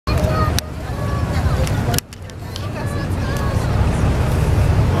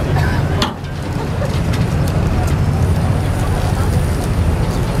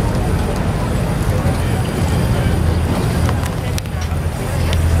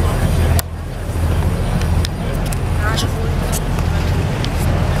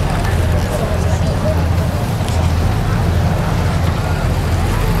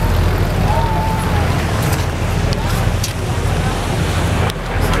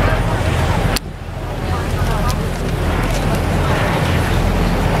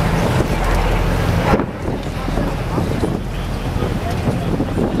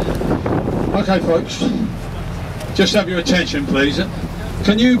Okay folks, just have your attention please.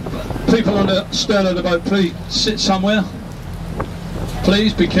 Can you people on the stern of the boat please sit somewhere?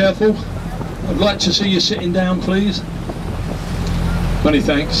 Please be careful. I'd like to see you sitting down please. Many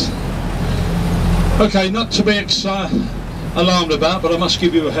thanks. Okay, not to be alarmed about, but I must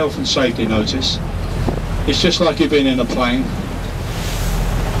give you a health and safety notice. It's just like you've been in a plane.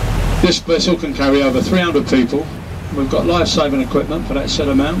 This vessel can carry over 300 people. We've got life-saving equipment for that said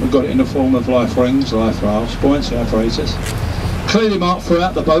amount. We've got it in the form of life rings, life rafts, buoyancy apparatus. Clearly marked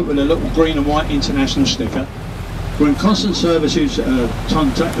throughout the boat with a little green and white international sticker. We're in constant services,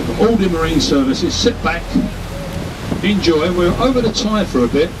 contact with all the marine services. Sit back, enjoy. We're over the tide for a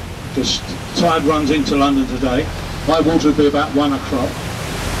bit, because tide runs into London today. High water will be about 1 o'clock.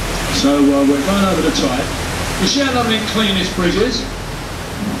 So we're going over the tide. You see how lovely and clean this bridge is?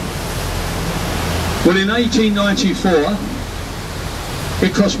 Well, in 1894,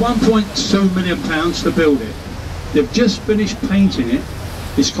 it cost £1.2 million to build it. They've just finished painting it.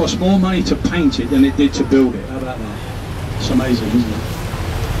 It's cost more money to paint it than it did to build it. How about that? It's amazing, isn't it?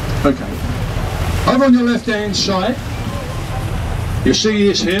 Okay. Over on your left-hand side, you see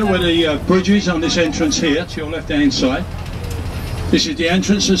this here, where the bridge is on this entrance here, to your left-hand side. This is the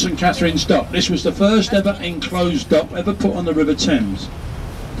entrance to St Catherine's Dock. This was the first ever enclosed dock ever put on the River Thames.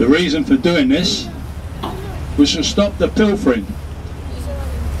 The reason for doing this was to stop the pilfering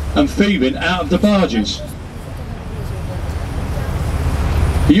and thieving out of the barges.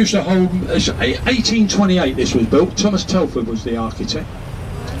 It used to hold, 1828 this was built. Thomas Telford was the architect.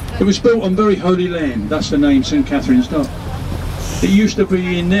 It was built on very holy land, that's the name, St Catherine's Dock. It used to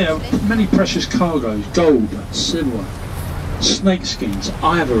be in there many precious cargoes, gold, silver, snake skins,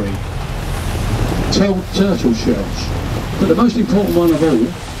 ivory, turtle shells. But the most important one of all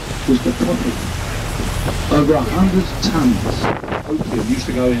was the poppy. Over 100 tons of opium used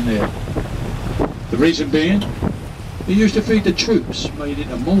to go in there. The reason being, it used to feed the troops, made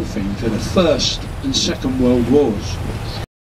into morphine for the First and Second World Wars.